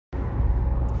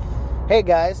Hey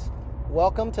guys,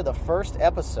 welcome to the first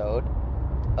episode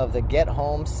of the Get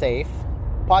Home Safe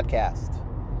podcast.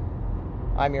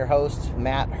 I'm your host,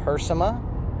 Matt Hersema,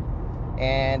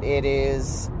 and it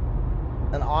is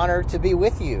an honor to be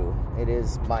with you. It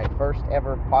is my first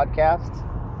ever podcast.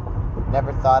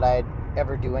 Never thought I'd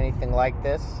ever do anything like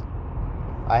this.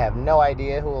 I have no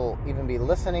idea who will even be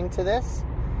listening to this,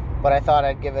 but I thought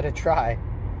I'd give it a try.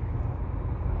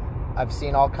 I've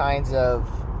seen all kinds of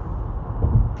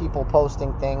people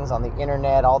posting things on the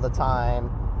internet all the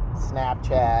time.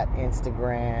 Snapchat,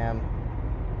 Instagram,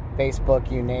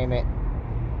 Facebook, you name it.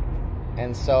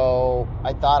 And so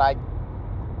I thought I'd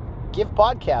give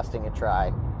podcasting a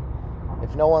try.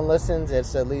 If no one listens,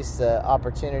 it's at least an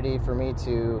opportunity for me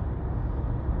to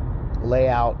lay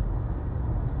out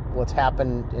what's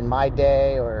happened in my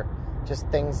day, or just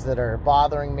things that are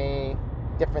bothering me,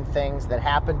 different things that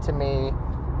happened to me.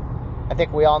 I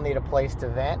think we all need a place to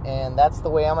vent, and that's the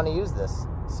way I'm going to use this.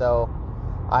 So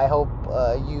I hope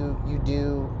you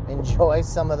do enjoy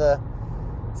some of the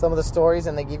stories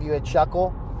and they give you a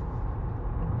chuckle.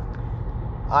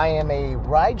 I am a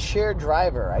rideshare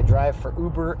driver. I drive for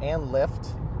Uber and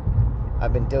Lyft.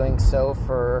 I've been doing so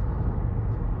for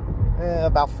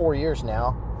about 4 years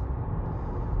now.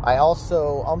 I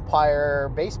also umpire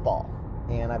baseball,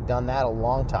 and I've done that a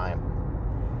long time.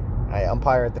 I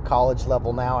umpire at the college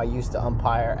level now. I used to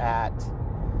umpire at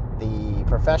the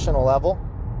professional level.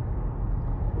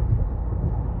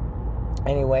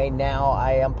 Anyway, now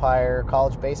I umpire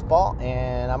college baseball,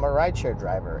 and I'm a rideshare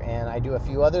driver. And I do a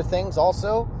few other things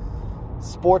also,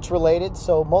 sports related.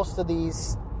 So most of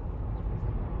these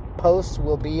posts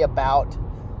will be about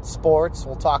sports.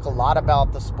 We'll talk a lot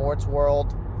about the sports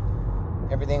world,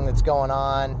 everything that's going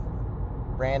on,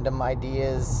 random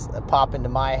ideas that pop into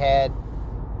my head.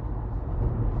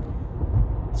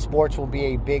 Sports will be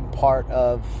a big part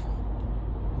of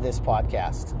this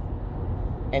podcast.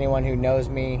 Anyone who knows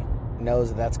me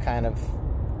knows that's kind of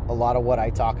a lot of what I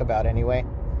talk about anyway.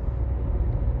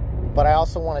 But I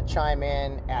also want to chime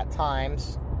in at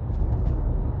times,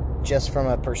 just from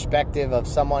a perspective of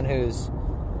someone who's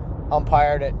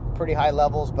umpired at pretty high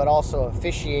levels, but also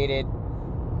officiated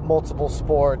multiple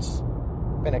sports,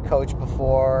 been a coach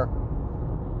before.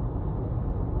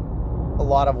 A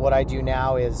lot of what I do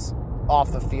now is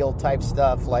off the field type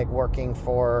stuff, like working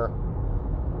for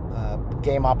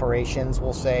game operations,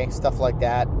 we'll say, stuff like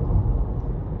that.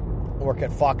 Work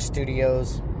at Fox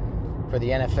Studios for the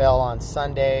NFL on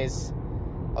Sundays.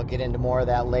 I'll get into more of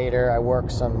that later. I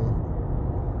work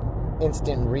some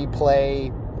instant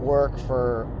replay work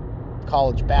for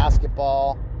college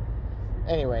basketball.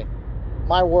 Anyway,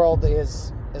 my world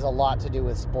is a lot to do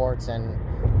with sports, and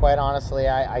quite honestly,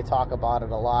 I talk about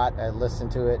it a lot. I listen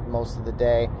to it most of the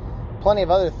day. Plenty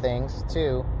of other things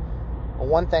too.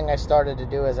 One thing I started to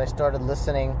do is I started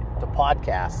listening to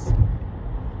podcasts.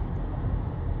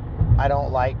 I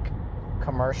don't like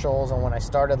commercials, and when I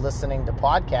started listening to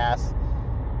podcasts,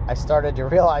 I started to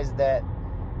realize that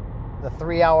the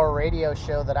 3-hour radio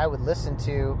show that I would listen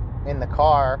to in the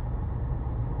car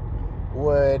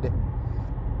would,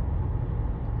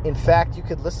 in fact, you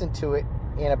could listen to it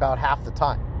in about half the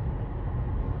time.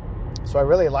 So I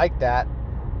really liked that.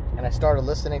 And I started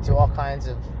listening to all kinds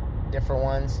of different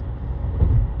ones,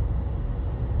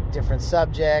 different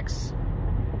subjects.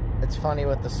 It's funny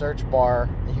with the search bar,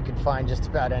 you can find just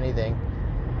about anything.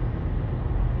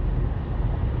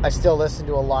 I still listen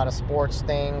to a lot of sports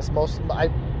things.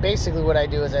 Basically what I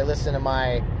do is I listen to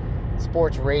my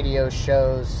sports radio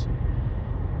shows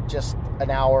just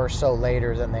an hour or so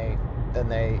later than they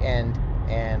end,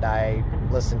 and I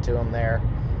listen to them there,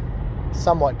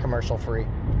 somewhat commercial free.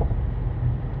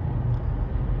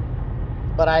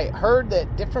 But I heard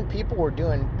that different people were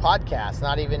doing podcasts,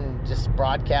 not even just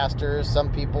broadcasters. Some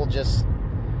people just,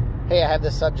 hey, I have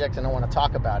this subject and I want to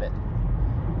talk about it.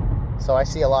 So I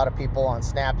see a lot of people on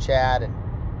Snapchat and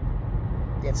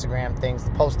Instagram things,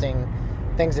 posting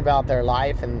things about their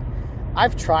life. And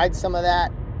I've tried some of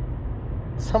that.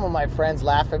 Some of my friends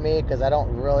laugh at me because I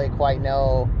don't really quite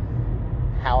know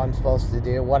how I'm supposed to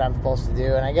do, what I'm supposed to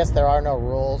do. And I guess there are no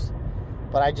rules.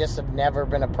 But I just have never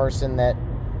been a person that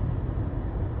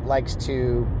likes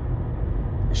to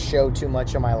show too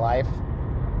much of my life,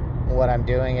 what I'm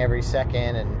doing every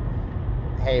second,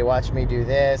 and hey, watch me do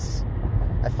this.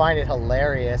 I find it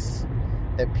hilarious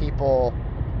that people,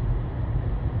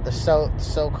 the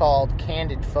so-called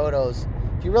candid photos,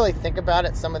 if you really think about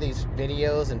it, some of these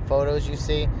videos and photos you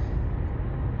see,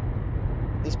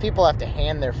 these people have to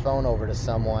hand their phone over to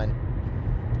someone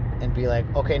and be like,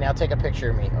 okay, now take a picture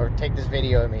of me, or take this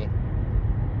video of me.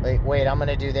 Like, wait, I'm going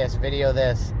to do this, video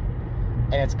this.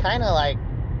 And it's kind of like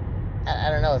I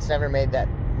don't know. It's never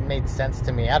made sense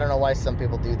to me. I don't know why some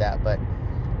people do that, but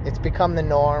it's become the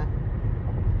norm.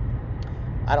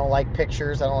 I don't like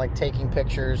pictures. I don't like taking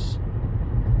pictures.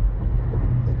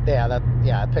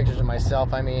 Pictures of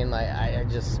myself. I mean, I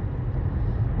just,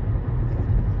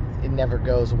 it never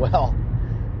goes well.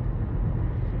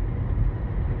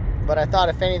 But I thought,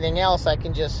 if anything else, I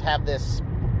can just have this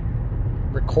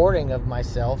recording of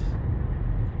myself.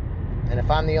 And if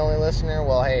I'm the only listener,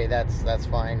 well, hey, that's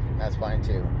fine. That's fine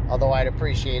too. Although I'd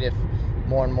appreciate if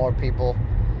more and more people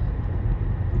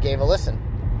gave a listen.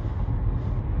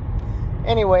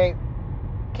 Anyway,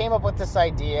 came up with this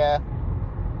idea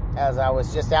as I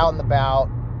was just out and about,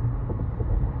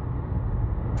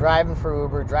 driving for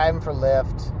Uber, driving for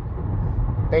Lyft.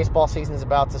 Baseball season's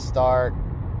about to start.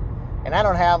 And I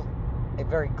don't have a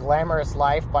very glamorous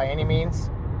life by any means.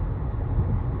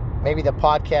 Maybe the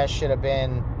podcast should have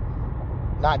been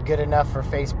not good enough for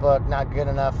Facebook, not good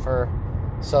enough for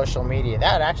social media.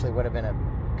 That actually would have been a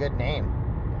good name.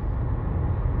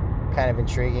 Kind of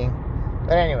intriguing.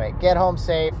 But anyway, get home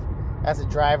safe. As a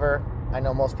driver, I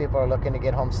know most people are looking to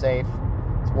get home safe.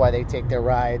 That's why they take their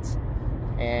rides.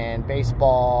 And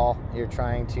baseball, you're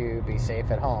trying to be safe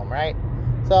at home, right?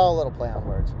 So a little play on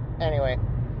words. Anyway,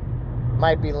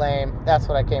 might be lame. That's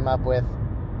what I came up with.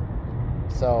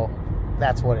 So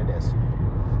that's what it is.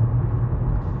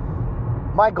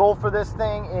 My goal for this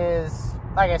thing is,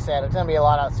 like I said, it's going to be a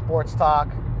lot of sports talk.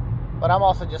 But I'm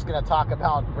also just going to talk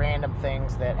about random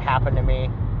things that happen to me,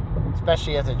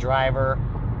 especially as a driver.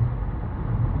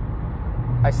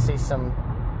 I see some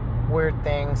weird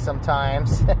things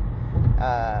sometimes.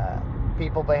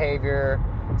 People behavior.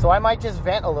 So I might just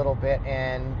vent a little bit,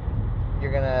 and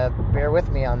you're going to bear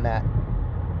with me on that.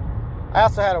 I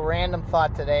also had a random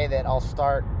thought today that I'll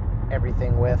start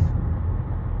everything with.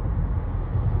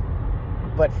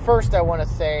 But first I want to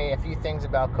say a few things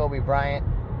about Kobe Bryant.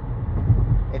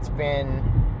 It's been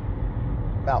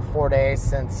about 4 days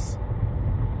since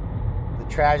the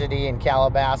tragedy in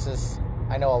Calabasas.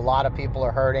 I know a lot of people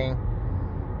are hurting.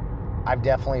 I've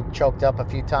definitely choked up a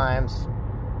few times,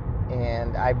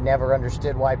 and I've never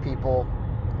understood why people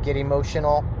get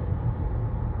emotional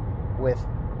with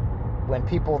when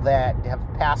people that have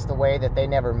passed away that they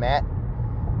never met.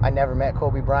 I never met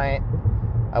Kobe Bryant.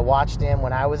 I watched him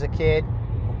when I was a kid.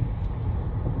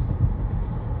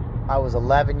 I was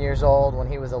 11 years old when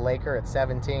he was a Laker at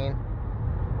 17.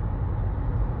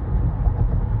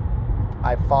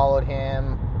 I followed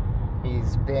him.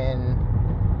 He's been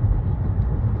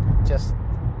just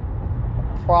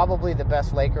probably the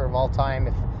best Laker of all time.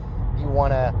 If you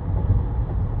want to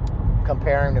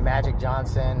compare him to Magic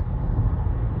Johnson,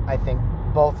 I think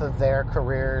both of their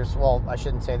careers, well, I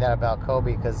shouldn't say that about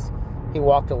Kobe because he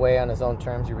walked away on his own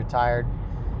terms. He retired.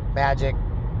 Magic,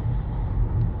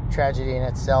 tragedy in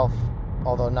itself,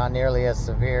 although not nearly as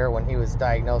severe. When he was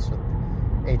diagnosed with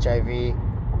HIV,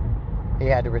 he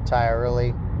had to retire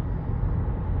early.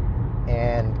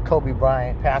 And Kobe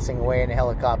Bryant passing away in a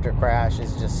helicopter crash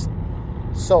is just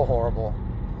so horrible.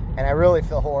 And I really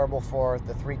feel horrible for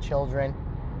the 3 children,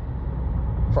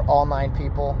 for all 9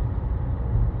 people.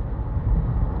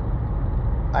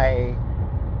 I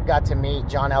got to meet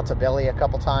John Altobelli a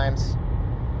couple times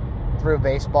through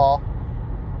baseball.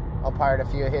 Umpired a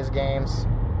few of his games.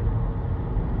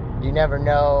 You never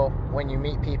know when you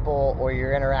meet people or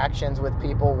your interactions with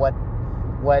people what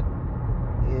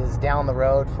is down the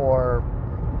road for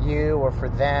you or for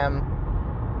them.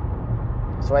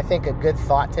 So I think a good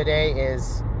thought today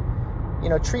is,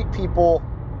 treat people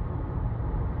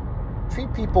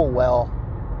well.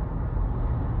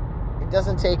 It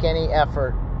doesn't take any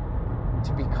effort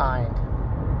to be kind.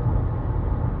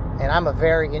 And I'm a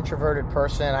very introverted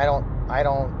person. I'm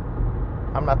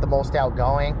not the most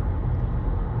outgoing.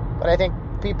 But I think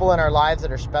people in our lives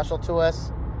that are special to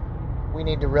us, we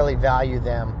need to really value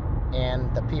them.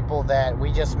 And the people that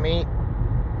we just meet,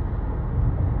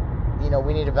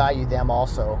 we need to value them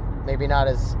also. Maybe not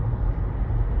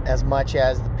as much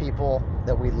as the people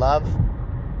that we love,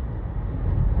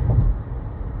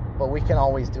 but we can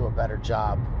always do a better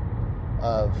job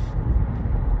of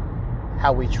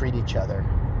how we treat each other.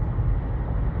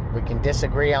 We can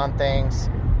disagree on things,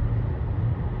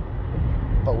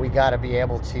 but we got to be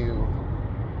able to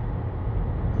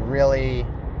really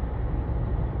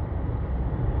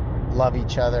love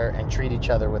each other and treat each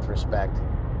other with respect.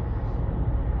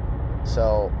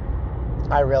 So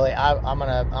I'm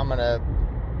gonna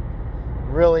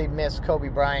really miss Kobe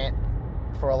Bryant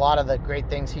for a lot of the great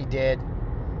things he did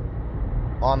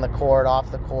on the court,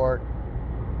 off the court.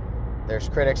 There's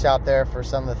critics out there for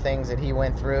some of the things that he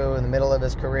went through in the middle of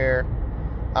his career.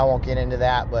 I won't get into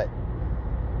that, but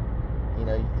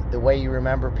the way you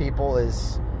remember people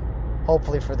is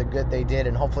hopefully for the good they did,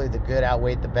 and hopefully the good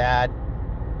outweighed the bad.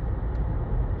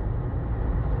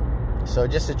 So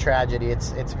just a tragedy.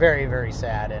 It's very, very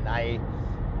sad, and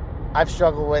I've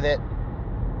struggled with it.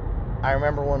 I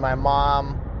remember when my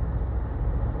mom,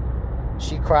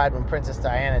 she cried when Princess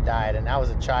Diana died, and I was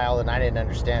a child and I didn't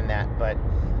understand that, but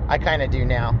I kind of do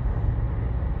now.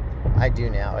 I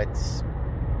do now. It's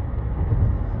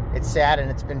sad, and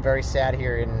it's been very sad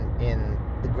here in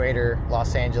the greater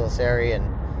Los Angeles area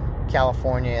and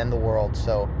California and the world.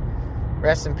 So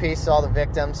rest in peace to all the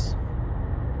victims.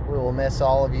 We will miss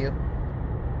all of you,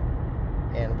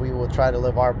 and we will try to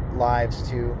live our lives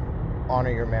to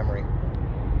honor your memory.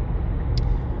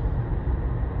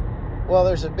 Well,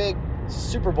 there's a big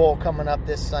Super Bowl coming up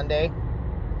this Sunday.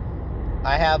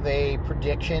 I have a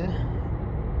prediction,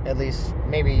 at least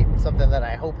maybe something that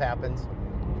I hope happens.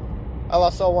 I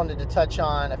also wanted to touch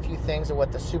on a few things of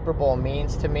what the Super Bowl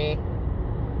means to me.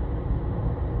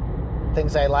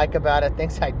 Things I like about it,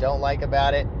 things I don't like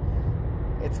about it.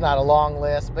 It's not a long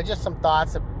list, but just some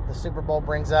thoughts that the Super Bowl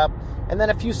brings up. And then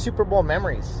a few Super Bowl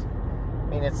memories. I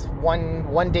mean, it's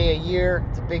one day a year.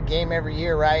 It's a big game every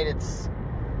year, right?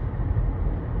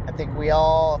 I think we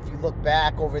all, if you look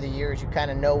back over the years, you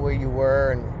kind of know where you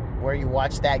were and where you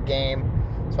watched that game.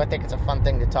 So I think it's a fun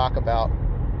thing to talk about.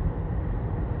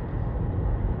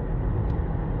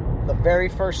 The very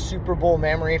first Super Bowl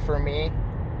memory for me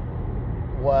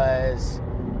was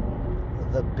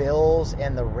the Bills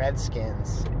and the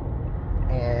Redskins.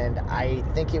 And I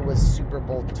think it was Super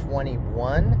Bowl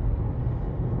 21.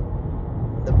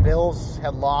 The Bills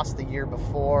had lost the year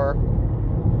before.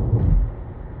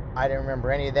 I didn't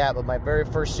remember any of that, but my very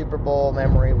first Super Bowl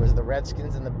memory was the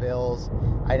Redskins and the Bills.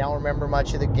 I don't remember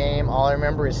much of the game. All I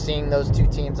remember is seeing those two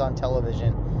teams on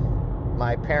television.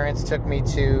 My parents took me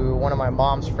to one of my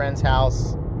mom's friend's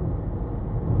house,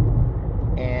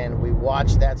 and we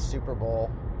watched that Super Bowl.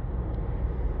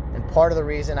 And part of the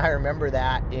reason I remember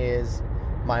that is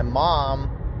my mom,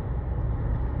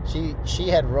 she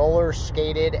had roller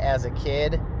skated as a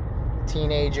kid,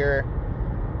 teenager,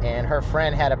 and her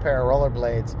friend had a pair of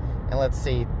rollerblades. And let's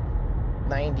see,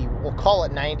 we'll call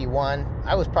it 91.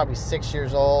 I was probably 6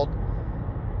 years old.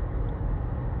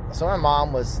 So my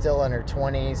mom was still in her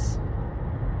 20s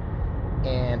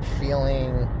and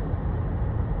feeling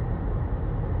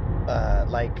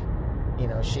like,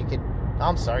 she could...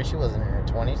 I'm sorry, she wasn't in her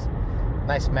 20s.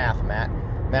 Nice math, Matt.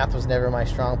 Math was never my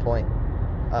strong point.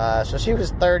 So she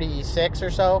was 36 or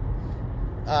so.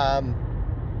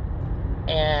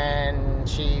 And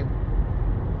she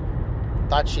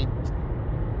thought she'd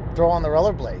throw on the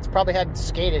rollerblades. Probably hadn't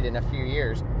skated in a few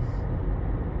years.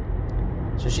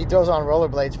 So she throws on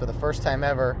rollerblades for the first time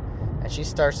ever, and she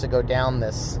starts to go down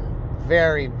this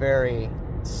very, very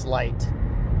slight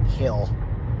hill.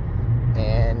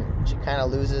 And she kind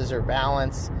of loses her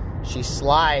balance. She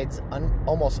slides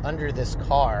almost under this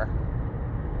car.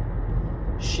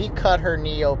 She cut her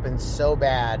knee open so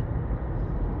bad,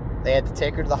 they had to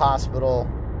take her to the hospital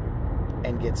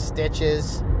and get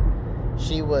stitches.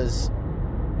 She was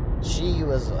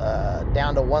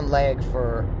down to one leg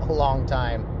for a long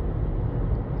time.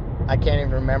 I can't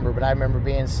even remember, but I remember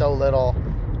being so little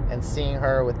and seeing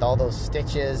her with all those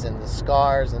stitches and the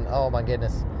scars, and oh my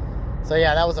goodness. So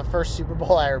yeah, that was the first Super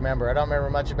Bowl I remember. I don't remember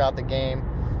much about the game.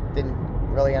 Didn't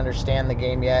really understand the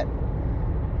game yet.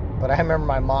 But I remember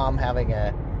my mom having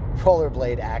a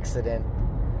rollerblade accident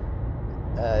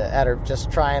at her,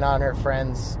 just trying on her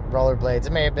friend's rollerblades.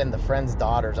 It may have been the friend's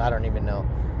daughters. I don't even know.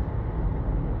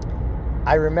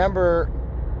 I remember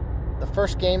the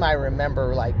first game I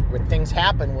remember, like, where things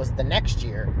happened was the next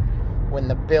year when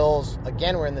the Bills,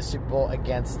 again, were in the Super Bowl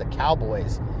against the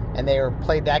Cowboys. And they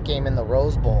played that game in the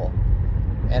Rose Bowl.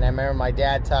 And I remember my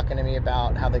dad talking to me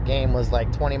about how the game was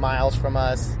like 20 miles from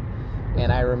us.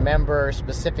 And I remember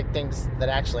specific things that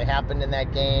actually happened in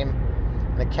that game.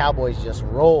 And the Cowboys just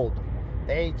rolled.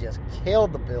 They just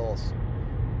killed the Bills.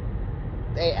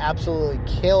 They absolutely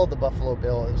killed the Buffalo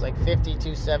Bills. It was like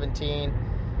 52-17.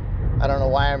 I don't know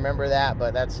why I remember that,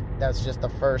 but that's just the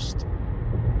first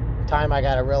time I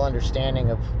got a real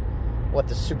understanding of what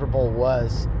the Super Bowl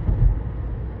was.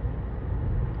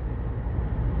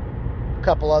 A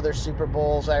couple other Super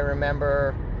Bowls I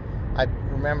remember. I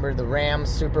remember the Rams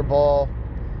Super Bowl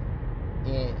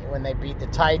when they beat the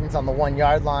Titans on the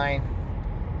 1-yard line.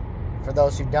 For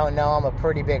those who don't know, I'm a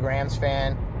pretty big Rams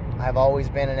fan. I've always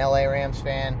been an LA Rams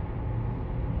fan.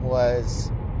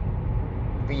 Was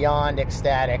beyond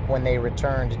ecstatic when they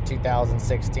returned in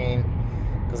 2016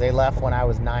 because they left when I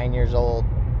was 9 years old.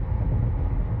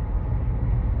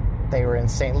 They were in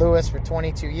St. Louis for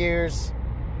 22 years.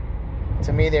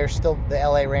 To me, they're still the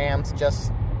LA Rams,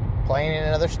 just playing in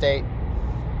another state.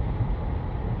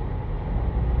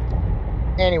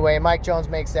 Anyway, Mike Jones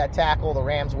makes that tackle. The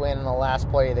Rams win in the last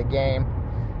play of the game.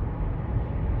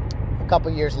 A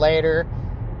couple years later,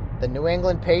 the New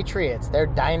England Patriots, their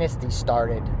dynasty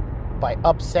started by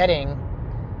upsetting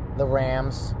the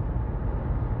Rams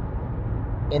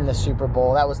in the Super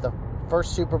Bowl. That was the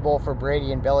first Super Bowl for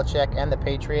Brady and Belichick and the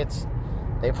Patriots.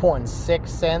 They've won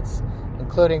 6 since,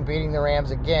 including beating the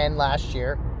Rams again last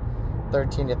year,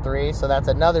 13-3. So that's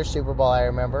another Super Bowl I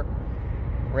remember.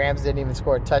 Rams didn't even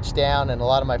score a touchdown, and a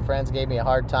lot of my friends gave me a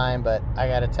hard time, but I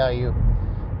got to tell you,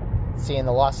 seeing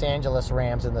the Los Angeles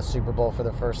Rams in the Super Bowl for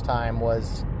the first time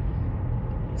was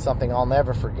something I'll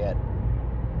never forget.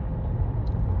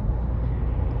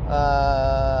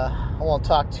 I won't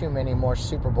talk too many more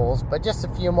Super Bowls, but just a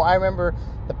few more. I remember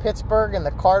the Pittsburgh and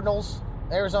the Cardinals,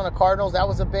 Arizona Cardinals. That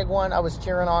was a big one. I was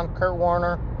cheering on Kurt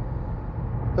Warner.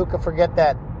 Who could forget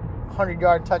that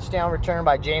 100-yard touchdown return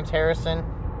by James Harrison?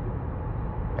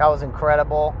 That was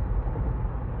incredible.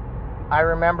 I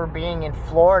remember being in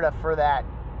Florida for that.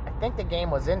 I think the game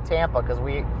was in Tampa because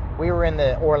we were in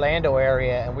the Orlando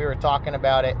area and we were talking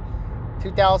about it.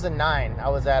 2009, I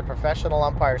was at professional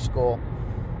umpire school.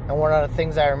 And one of the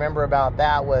things I remember about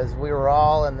that was we were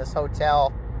all in this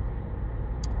hotel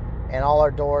and all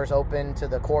our doors open to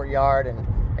the courtyard and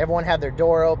everyone had their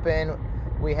door open.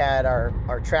 We had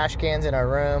our trash cans in our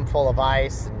room full of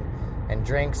ice and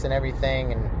drinks and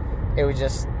everything. And it was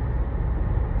just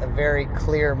a very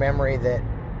clear memory that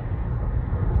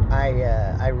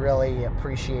I really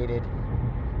appreciated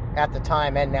at the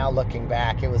time and now looking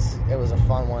back. It was a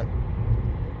fun one.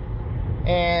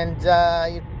 And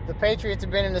the Patriots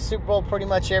have been in the Super Bowl pretty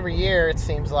much every year, it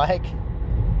seems like.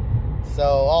 So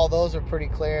all those are pretty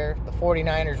clear. The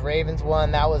 49ers-Ravens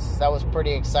one, that was a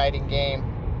pretty exciting game.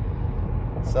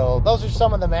 So those are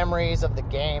some of the memories of the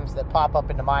games that pop up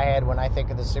into my head when I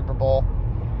think of the Super Bowl.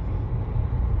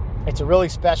 It's a really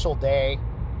special day.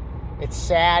 It's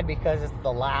sad because it's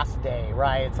the last day,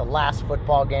 right? It's the last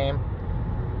football game.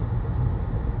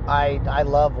 I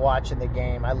love watching the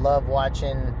game. I love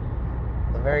watching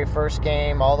the very first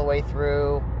game all the way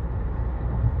through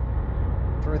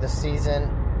the season.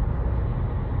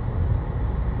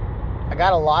 I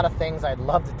got a lot of things I'd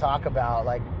love to talk about,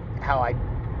 like how I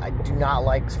do not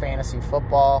like fantasy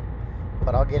football,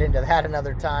 but I'll get into that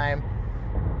another time.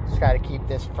 Just try to keep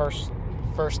this first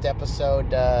episode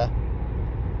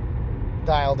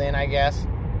dialed in, I guess.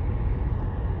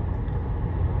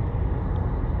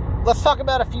 Let's talk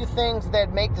about a few things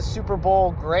that make the Super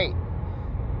Bowl great.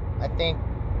 I think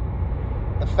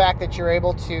the fact that you're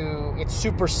able to, it's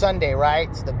Super Sunday, right?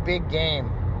 It's the big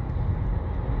game.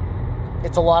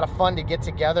 It's a lot of fun to get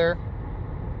together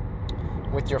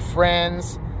with your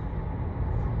friends,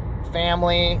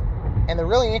 family. And the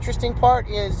really interesting part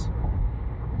is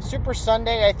Super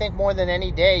Sunday, I think more than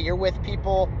any day, you're with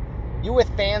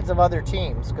fans of other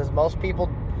teams, because most people's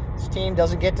team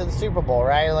doesn't get to the Super Bowl,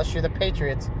 right? Unless you're the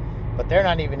Patriots, but they're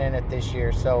not even in it this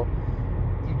year. So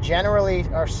you generally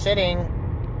are sitting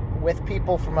with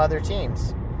people from other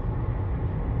teams.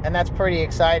 And that's pretty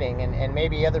exciting. And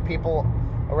maybe other people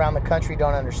around the country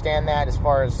don't understand that, as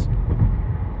far as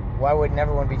why wouldn't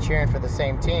everyone be cheering for the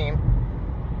same team?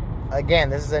 Again,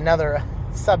 this is another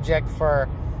subject for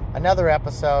another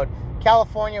episode.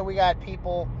 California, we got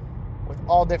people with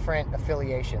all different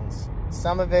affiliations.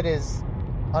 Some of it is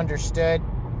understood.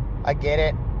 I get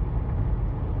it.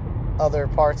 Other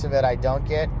parts of it I don't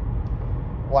get.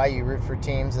 Why you root for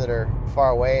teams that are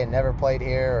far away and never played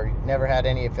here or never had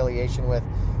any affiliation with.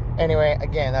 Anyway,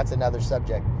 again, that's another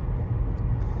subject.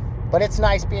 But it's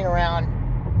nice being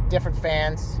around different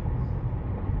fans,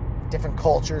 different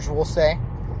cultures, we'll say.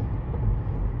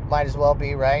 Might as well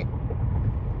be, right?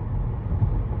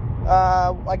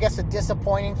 I guess a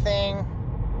disappointing thing,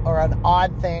 or an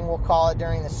odd thing, we'll call it,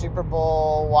 during the Super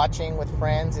Bowl watching with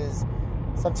friends is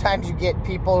sometimes you get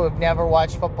people who have never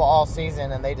watched football all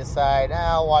season and they decide,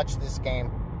 I'll watch this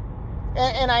game.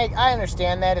 And I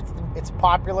understand that. It's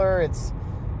popular. It's,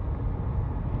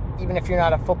 even if you're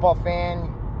not a football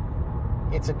fan,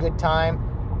 it's a good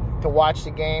time to watch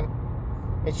the game.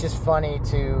 It's just funny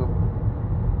to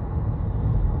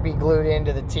be glued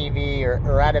into the TV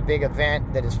or at a big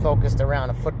event that is focused around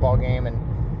a football game,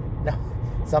 and no,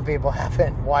 some people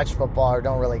haven't watched football or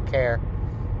don't really care.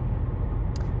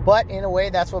 But in a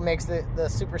way, that's what makes the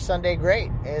Super Sunday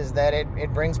great, is that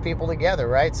it brings people together,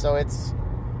 right? So it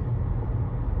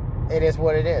is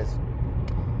what it is.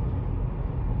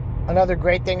 Another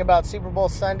great thing about Super Bowl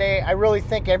Sunday, I really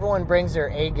think everyone brings their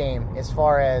A game as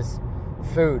far as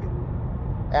food.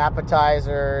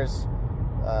 Appetizers,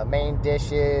 main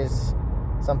dishes.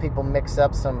 Some people mix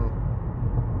up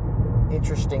some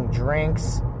interesting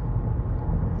drinks.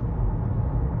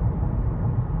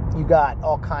 You got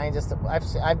all kinds of stuff.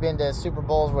 I've been to Super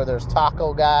Bowls where there's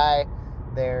taco guy.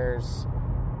 There's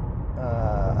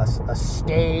a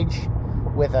stage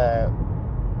with a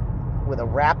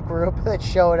rap group that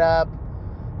showed up.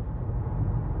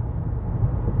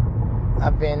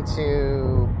 I've been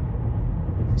to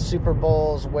Super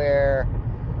Bowl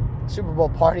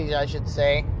parties, I should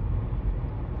say,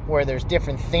 where there's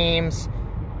different themes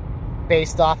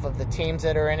based off of the teams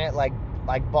that are in it, like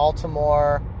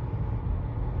Baltimore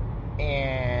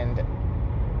and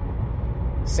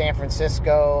San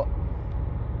Francisco.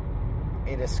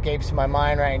 It escapes my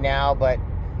mind right now, but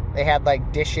they had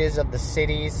like dishes of the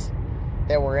cities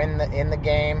that were in the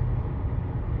game,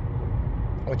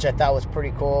 which I thought was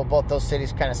pretty cool. Both those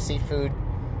cities kind of seafood,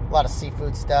 a lot of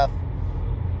seafood stuff.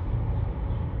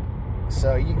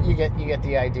 So you get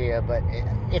the idea, but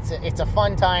it's a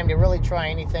fun time to really try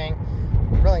anything.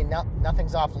 Really,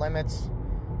 nothing's off limits.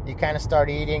 You kind of start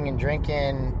eating and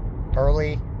drinking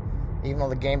early, even though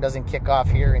the game doesn't kick off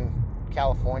here in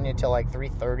California till like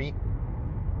 3:30.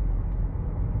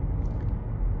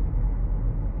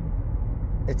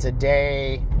 It's a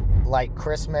day like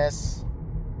Christmas,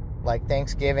 like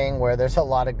Thanksgiving, where there's a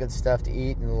lot of good stuff to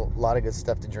eat and a lot of good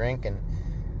stuff to drink, and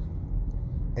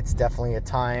it's definitely a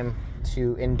time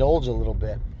to indulge a little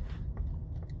bit.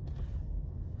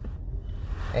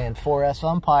 And for us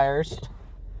umpires,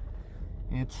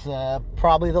 it's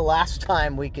probably the last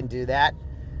time we can do that,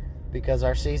 because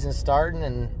our season's starting,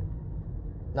 and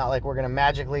not like we're going to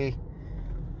magically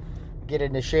get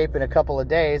into shape in a couple of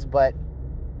days, but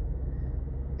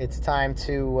it's time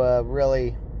to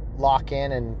really lock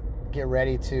in and get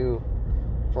ready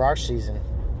for our season.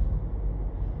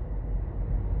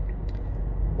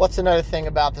 What's another thing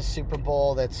about the Super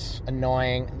Bowl that's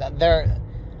annoying? The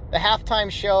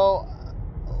halftime show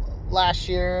last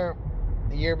year,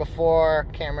 the year before,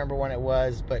 can't remember when it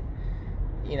was, but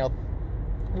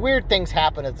weird things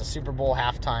happen at the Super Bowl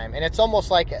halftime, and it's almost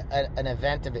like an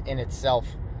event in itself.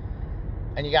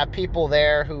 And you got people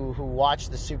there who watch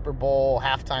the Super Bowl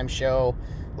halftime show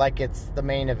like it's the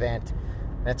main event,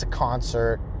 and it's a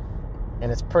concert,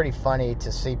 and it's pretty funny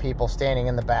to see people standing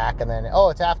in the back, and then, oh,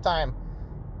 it's halftime,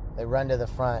 they run to the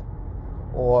front.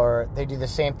 Or they do the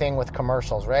same thing with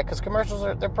commercials, right? Because commercials,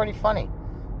 they're pretty funny.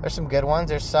 There's some good ones.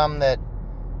 There's some that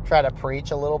try to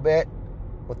preach a little bit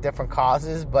with different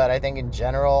causes, but I think in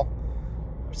general,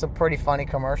 there's some pretty funny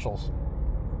commercials.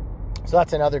 So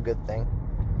that's another good thing.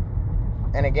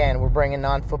 And again, we're bringing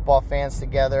non-football fans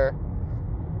together.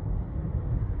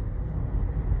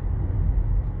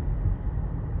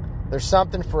 There's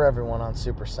something for everyone on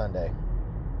Super Sunday.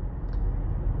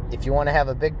 If you want to have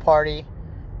a big party,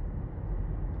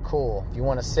 cool. If you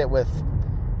want to sit with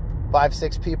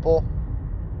 5-6 people,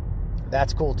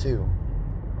 that's cool too.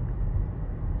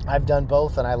 I've done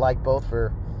both, and I like both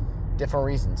for different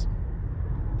reasons.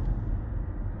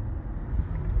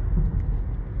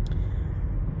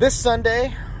 This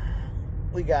Sunday,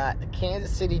 we got the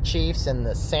Kansas City Chiefs and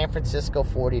the San Francisco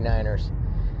 49ers.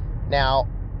 Now,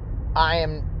 I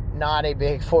am not a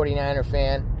big 49er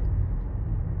fan.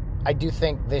 I do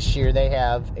think this year they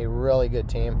have a really good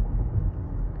team.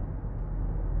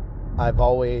 I've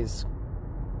always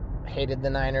hated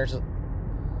the Niners.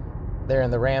 They're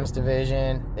in the Rams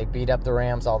division. They beat up the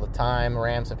Rams all the time.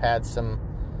 Rams have had some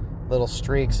little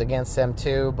streaks against them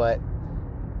too, but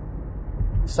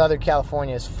Southern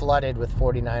California is flooded with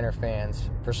 49er fans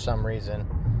for some reason,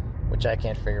 which I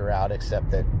can't figure out,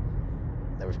 except that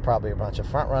there was probably a bunch of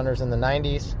front runners in the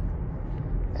 90s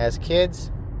as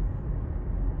kids.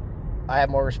 I have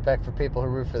more respect for people who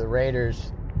root for the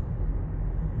Raiders,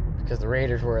 because the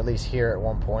Raiders were at least here at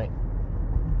one point.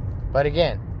 But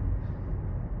again,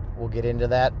 we'll get into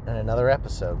that in another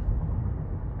episode.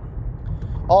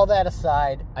 All that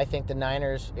aside, I think the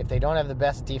Niners, if they don't have the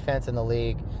best defense in the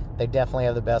league, they definitely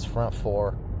have the best front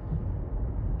four.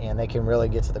 And they can really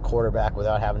get to the quarterback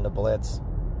without having to blitz.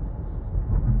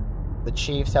 The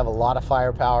Chiefs have a lot of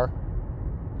firepower.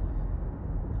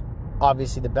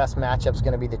 Obviously, the best matchup is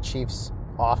going to be the Chiefs'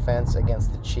 offense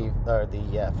against the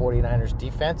 49ers'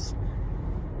 defense.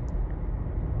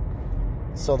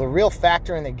 So the real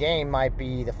factor in the game might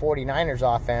be the 49ers'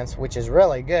 offense, which is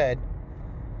really good,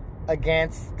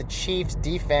 against the Chiefs'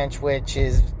 defense, which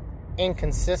is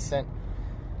inconsistent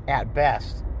at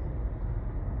best.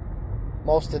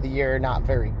 Most of the year, not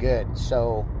very good.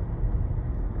 So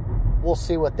we'll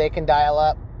see what they can dial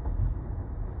up.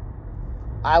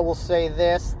 I will say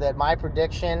this, that my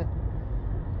prediction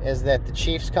is that the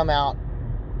Chiefs come out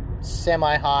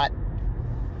semi-hot,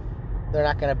 They're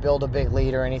not going to build a big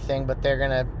lead or anything, but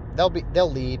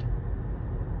they'll lead.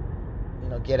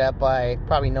 Get up by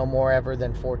probably no more ever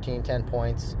than 14, 10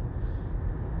 points.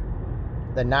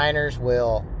 The Niners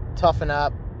will toughen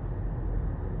up,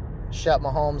 shut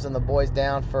Mahomes and the boys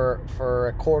down for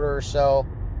a quarter or so.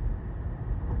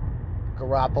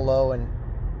 Garoppolo and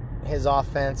his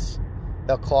offense,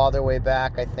 they'll claw their way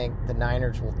back. I think the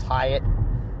Niners will tie it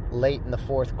late in the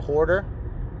fourth quarter.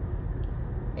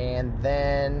 And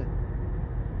then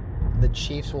the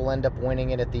Chiefs will end up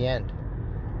winning it at the end.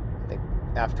 I think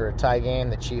after a tie game,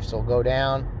 the Chiefs will go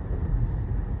down,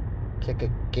 kick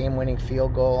a game-winning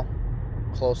field goal,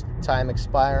 close to time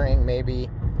expiring, maybe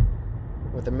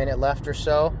with a minute left or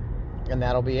so, and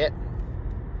that'll be it.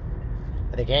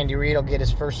 I think Andy Reid will get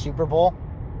his first Super Bowl.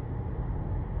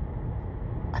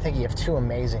 I think you have two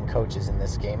amazing coaches in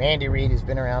this game. Andy Reid, who's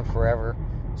been around forever,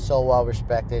 so well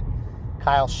respected.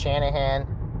 Kyle Shanahan,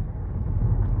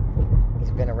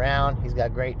 he's been around. He's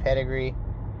got great pedigree.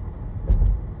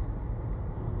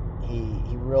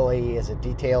 He really is a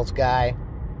details guy.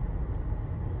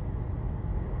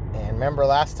 And remember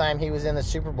last time he was in the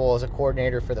Super Bowl as a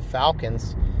coordinator for the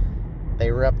Falcons,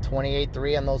 they were up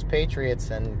 28-3 on those Patriots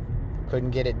and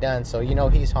couldn't get it done. So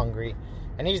he's hungry,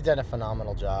 and he's done a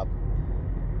phenomenal job.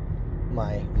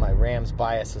 My Rams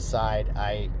bias aside,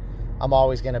 I'm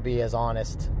always going to be as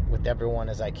honest with everyone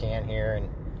as I can here,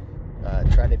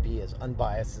 and try to be as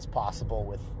unbiased as possible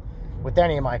with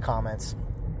any of my comments.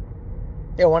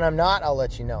 When I'm not, I'll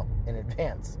let you know in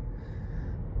advance.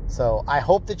 So I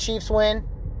hope the Chiefs win,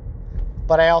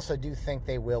 but I also do think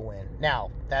they will win.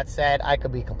 Now, that said, I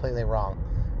could be completely wrong,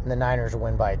 and the Niners will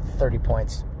win by 30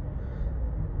 points.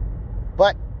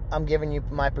 But I'm giving you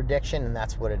my prediction, and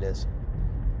that's what it is.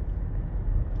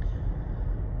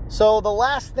 So the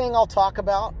last thing I'll talk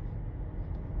about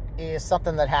is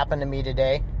something that happened to me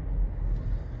today.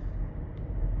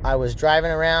 I was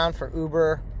driving around for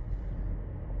Uber.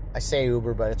 I say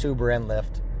Uber, but it's Uber and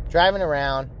Lyft. Driving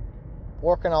around,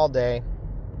 working all day,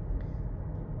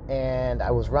 and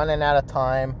I was running out of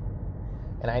time,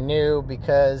 and I knew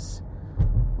because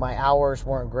my hours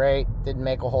weren't great, didn't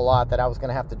make a whole lot, that I was going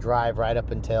to have to drive right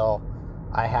up until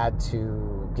I had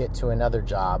to get to another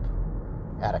job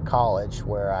at a college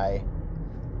where I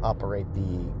operate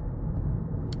the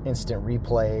instant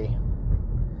replay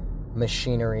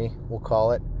machinery, we'll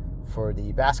call it, for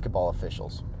the basketball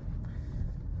officials.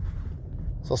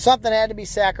 So something had to be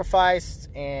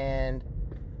sacrificed, and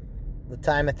the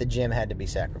time at the gym had to be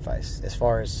sacrificed as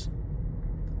far as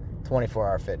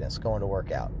 24-hour fitness, going to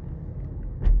work out.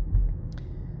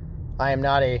 I am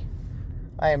not a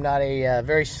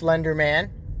very slender man.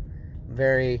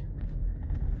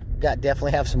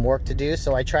 Definitely have some work to do,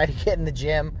 so I try to get in the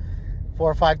gym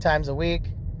 4 or 5 times a week,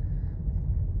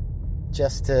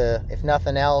 just to, if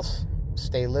nothing else,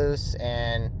 stay loose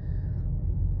and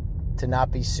to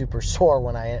not be super sore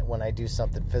when I do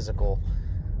something physical.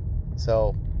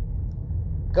 So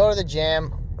go to the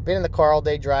gym. I've been in the car all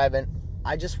day driving.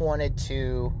 I just wanted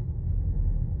to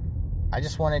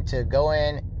go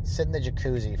in, sit in the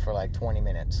jacuzzi for like 20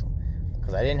 minutes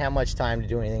because I didn't have much time to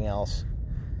do anything else.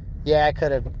 Yeah, I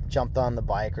could have jumped on the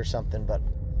bike or something, but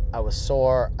I was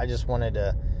sore. I just wanted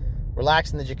to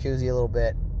relax in the jacuzzi a little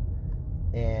bit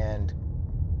and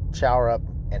shower up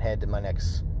and head to my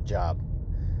next job.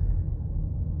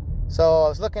 So I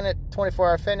was looking at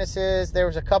 24-hour fitnesses. There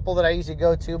was a couple that I usually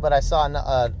go to, but I saw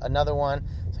another one.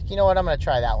 It's like, you know what? I'm going to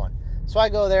try that one. So I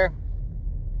go there,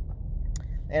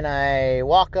 and I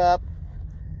walk up,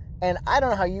 and I don't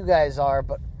know how you guys are,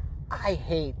 but I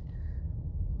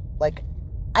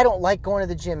don't like going to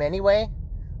the gym anyway.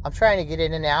 I'm trying to get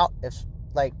in and out,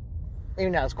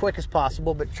 maybe not as quick as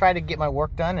possible, but try to get my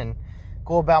work done and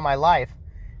go about my life.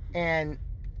 And,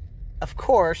 of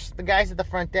course, the guys at the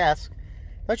front desk,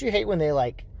 don't you hate when they,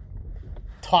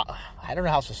 talk? I don't know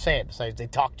how else to say it besides they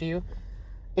talk to you.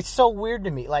 It's so weird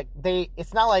to me.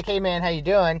 It's not like, hey, man, how you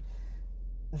doing?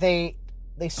 They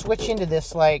switch into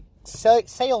this,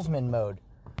 salesman mode.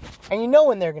 And you know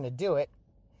when they're going to do it,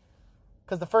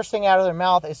 because the first thing out of their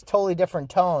mouth is totally different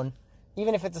tone,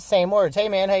 even if it's the same words. Hey,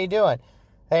 man, how you doing?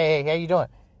 Hey, how you doing?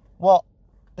 Well,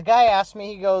 the guy asked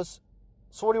me, he goes,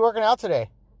 so what are you working out today?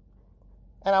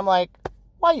 And I'm like,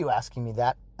 why are you asking me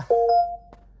that?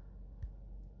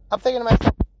 I'm thinking to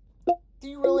myself, do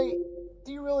you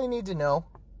really need to know?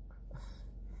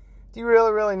 Do you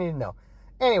really need to know?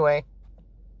 Anyway,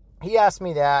 he asked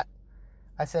me that.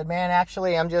 I said, man,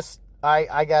 actually, I'm in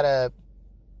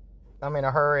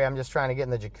a hurry. I'm just trying to get in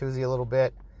the jacuzzi a little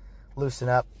bit, loosen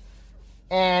up.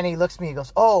 And he looks at me, he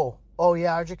goes, oh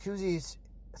yeah, our jacuzzi's,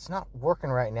 it's not working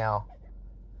right now.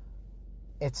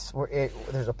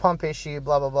 there's a pump issue,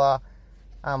 blah, blah, blah.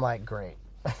 I'm like, great.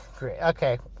 Great.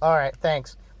 Okay. All right.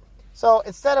 Thanks. So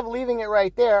instead of leaving it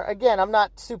right there, again, I'm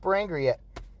not super angry yet.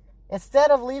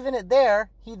 Instead of leaving it there,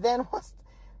 he then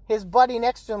his buddy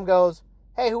next to him goes,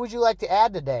 hey, who would you like to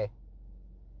add today?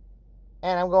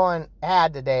 And I'm going,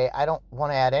 add today? I don't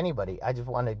want to add anybody. I just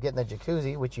want to get in the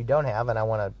jacuzzi, which you don't have, and I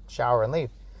want to shower and leave.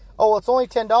 Oh, well, it's only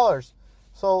 $10.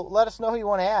 So let us know who you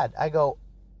want to add. I go,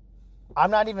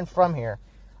 I'm not even from here.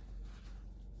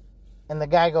 And the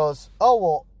guy goes, oh,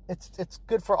 well, it's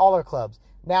good for all our clubs.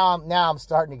 Now I'm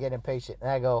starting to get impatient. And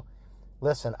I go,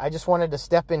 listen, I just wanted to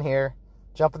step in here,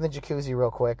 jump in the jacuzzi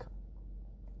real quick.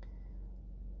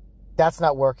 That's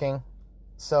not working.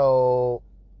 So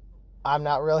I'm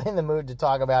not really in the mood to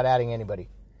talk about adding anybody.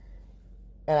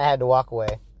 And I had to walk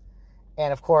away.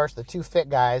 And of course, the two fit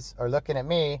guys are looking at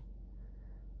me.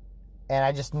 And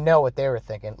I just know what they were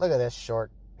thinking. Look at this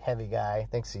short, heavy guy.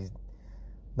 Thinks he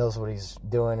knows what he's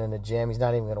doing in the gym. He's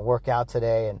not even going to work out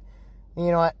today. And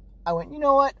you know what? I went, you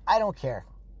know what? I don't care.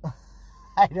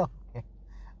 I don't care.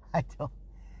 I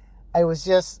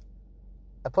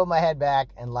put my head back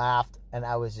and laughed. And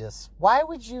I was just, why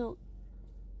would you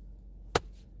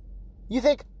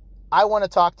think I want to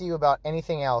talk to you about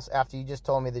anything else after you just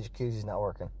told me the jacuzzi's not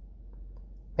working?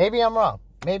 Maybe I'm wrong.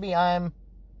 Maybe I'm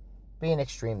being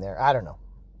extreme there. I don't know.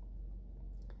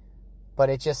 But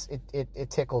it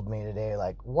tickled me today.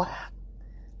 Like, what?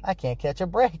 I can't catch a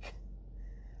break.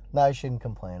 No, I shouldn't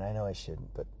complain. I know I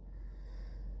shouldn't. But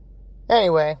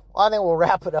anyway, I think we'll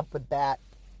wrap it up with that.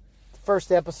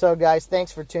 First episode, guys.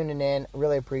 Thanks for tuning in.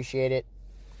 Really appreciate it.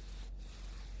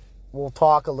 We'll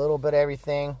talk a little bit of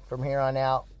everything from here on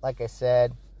out. Like I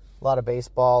said, a lot of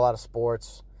baseball, a lot of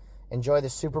sports. Enjoy the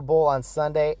Super Bowl on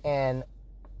Sunday. And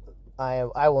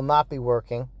I will not be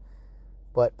working.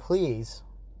 But please,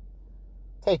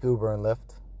 take Uber and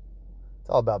Lyft. It's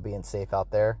all about being safe out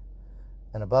there.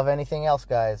 And above anything else,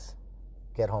 guys,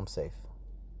 get home safe.